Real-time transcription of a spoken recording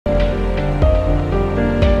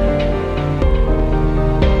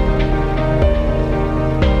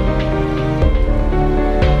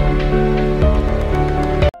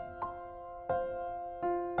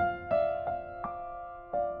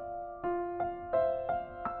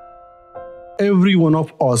every one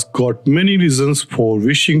of us got many reasons for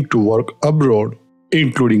wishing to work abroad,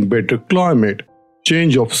 including better climate,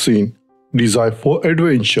 change of scene, desire for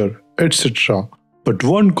adventure, etc. But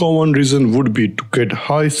one common reason would be to get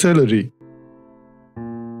high salary.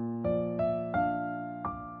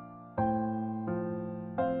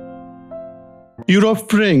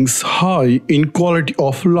 Europe ranks high in quality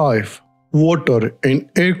of life, water and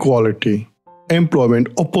air quality, employment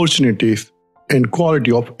opportunities, and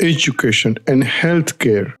quality of education and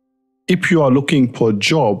healthcare. If you are looking for a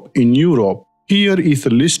job in Europe, here is a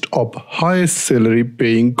list of highest salary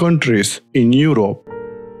paying countries in Europe.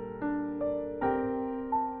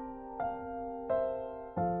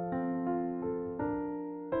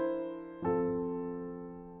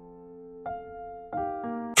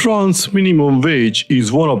 France minimum wage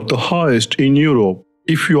is one of the highest in Europe.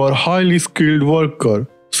 If you are a highly skilled worker,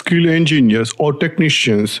 skilled engineers or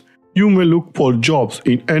technicians, you may look for jobs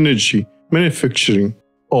in energy, manufacturing,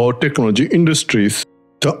 or technology industries.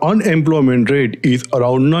 The unemployment rate is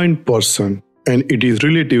around 9%, and it is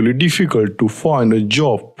relatively difficult to find a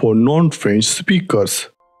job for non-French speakers.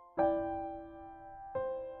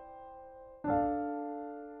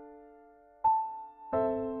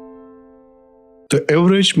 The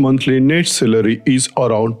average monthly net salary is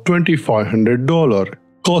around $2,500.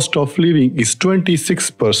 Cost of living is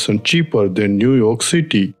 26% cheaper than New York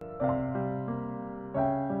City.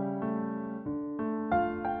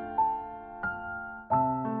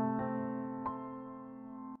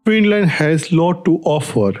 Finland has a lot to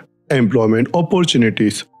offer: employment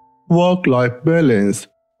opportunities, work-life balance,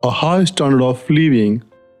 a high standard of living,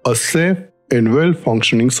 a safe and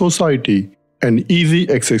well-functioning society, and easy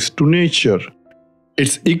access to nature.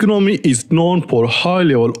 Its economy is known for a high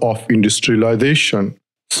level of industrialization,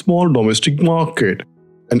 small domestic market,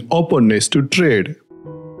 and openness to trade.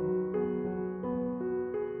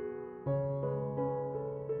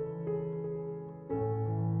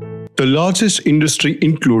 The largest industry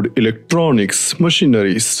include electronics,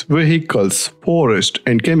 machineries, vehicles, forest,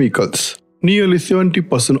 and chemicals. Nearly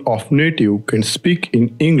 70% of native can speak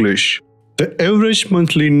in English. The average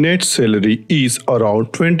monthly net salary is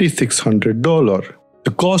around $2,600.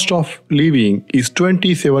 The cost of living is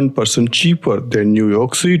 27% cheaper than New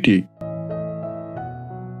York City.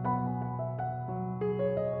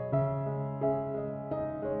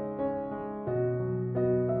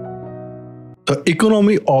 The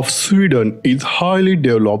economy of Sweden is highly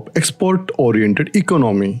developed export-oriented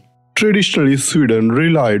economy. Traditionally, Sweden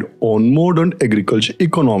relied on modern agriculture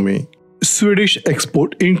economy. Swedish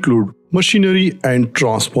exports include machinery and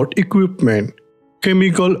transport equipment,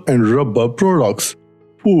 chemical and rubber products,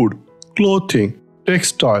 food, clothing,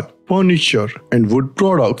 textile, furniture, and wood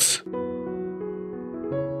products.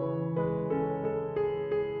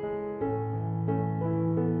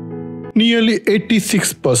 Nearly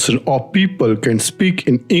 86% of people can speak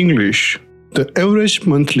in English. The average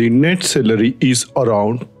monthly net salary is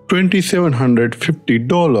around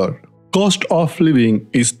 $2,750. Cost of living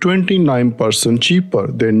is 29%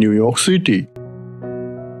 cheaper than New York City.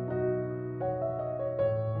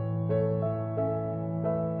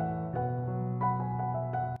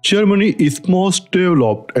 Germany is most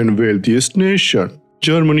developed and wealthiest nation.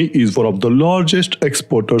 Germany is one of the largest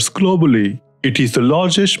exporters globally. It is the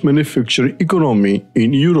largest manufacturing economy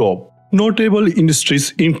in Europe. Notable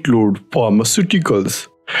industries include pharmaceuticals,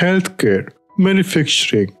 healthcare,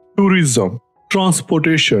 manufacturing, tourism,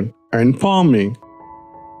 transportation, and farming.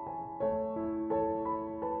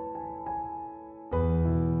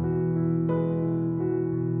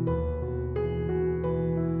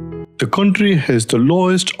 The country has the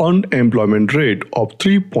lowest unemployment rate of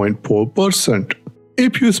 3.4%.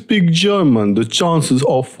 If you speak German, the chances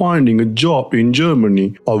of finding a job in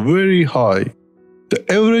Germany are very high. The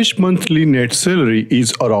average monthly net salary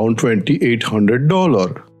is around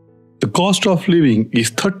 $2,800. The cost of living is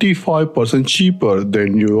 35% cheaper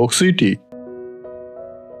than New York City.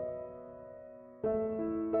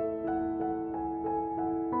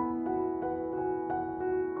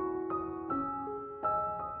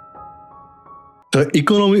 The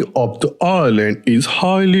economy of the island is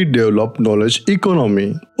highly developed knowledge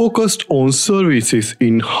economy, focused on services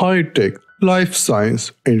in high-tech, life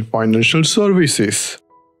science, and financial services.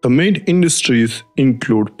 The main industries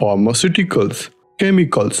include pharmaceuticals,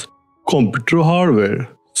 chemicals, computer hardware,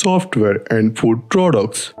 software, and food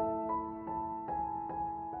products.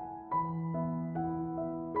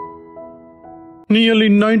 Nearly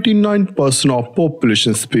 99% of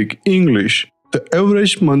population speak English. The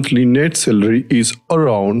average monthly net salary is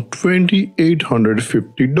around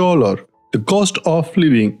 $2,850. The cost of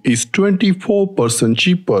living is 24%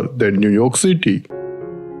 cheaper than New York City.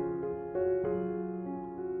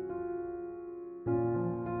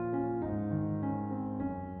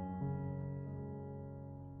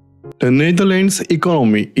 The Netherlands'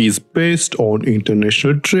 economy is based on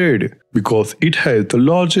international trade because it has the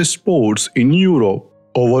largest ports in Europe.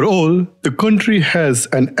 Overall, the country has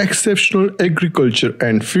an exceptional agriculture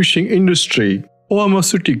and fishing industry,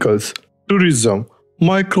 pharmaceuticals, tourism,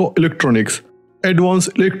 microelectronics, advanced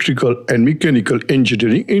electrical and mechanical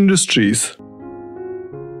engineering industries.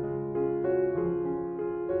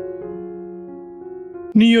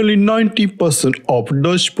 Nearly 90% of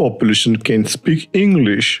Dutch population can speak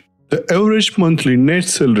English. The average monthly net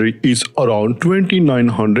salary is around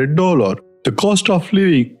 $2,900. The cost of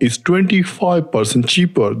living is 25%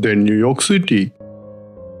 cheaper than New York City.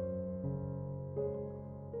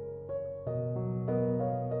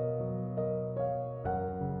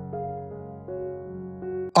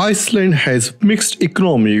 Iceland has mixed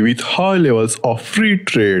economy with high levels of free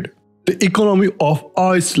trade. The economy of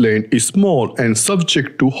Iceland is small and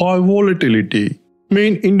subject to high volatility.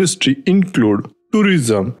 Main industries include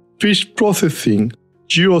tourism, fish processing,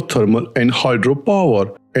 geothermal and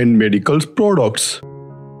hydropower, and medical products.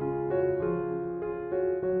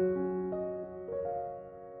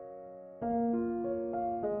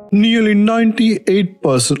 Nearly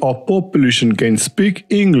 98% of population can speak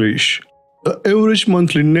English. The average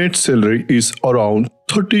monthly net salary is around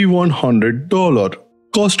 $3,100.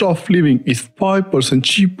 Cost of living is 5%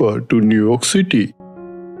 cheaper to New York City.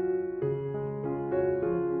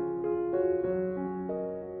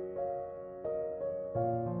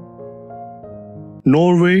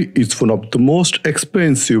 Norway is one of the most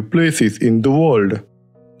expensive places in the world.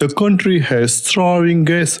 The country has thriving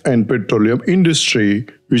gas and petroleum industry,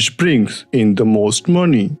 which brings in the most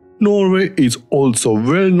money. Norway is also a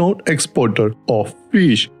well-known exporter of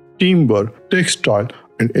fish, timber, textile,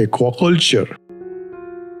 and aquaculture.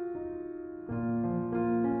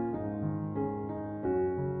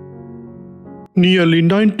 Nearly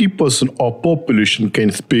 90% of population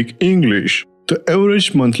can speak English. The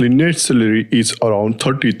average monthly net salary is around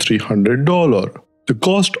 $3,300. The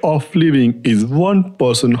cost of living is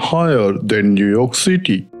 1% higher than New York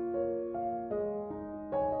City.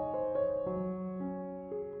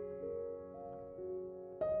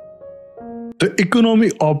 The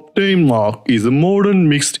economy of Denmark is a modern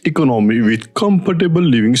mixed economy with comfortable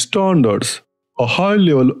living standards, a high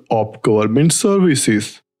level of government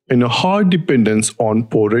services, and a high dependence on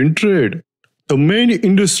foreign trade. The main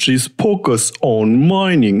industries focus on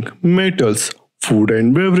mining, metals, food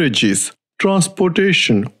and beverages,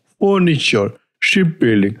 transportation, furniture,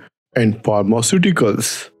 shipbuilding, and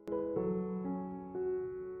pharmaceuticals.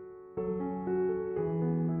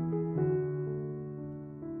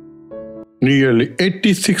 Nearly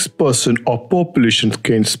 86% of population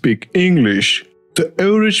can speak English. The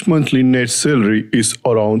average monthly net salary is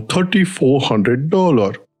around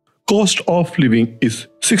 $3,400. Cost of living is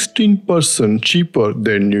 16% cheaper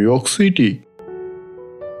than New York City.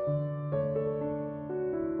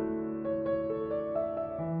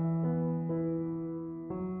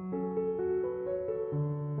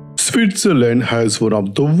 Switzerland has one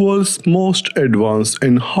of the world's most advanced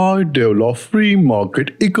and high-developed free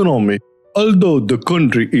market economy. Although the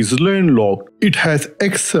country is landlocked, it has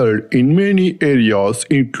excelled in many areas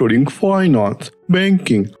including finance,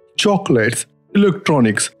 banking, chocolates,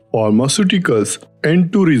 electronics, pharmaceuticals,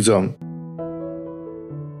 and tourism.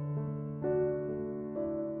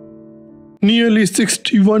 Nearly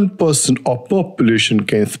 61% of population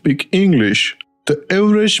can speak English. The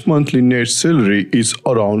average monthly net salary is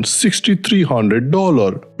around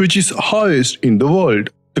 $6,300, which is highest in the world.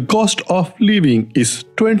 The cost of living is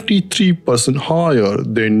 23% higher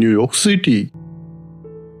than New York City.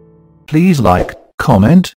 Please like,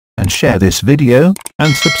 comment, and share this video,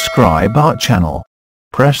 and subscribe our channel.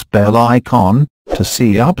 Press bell icon to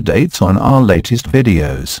see updates on our latest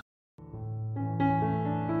videos.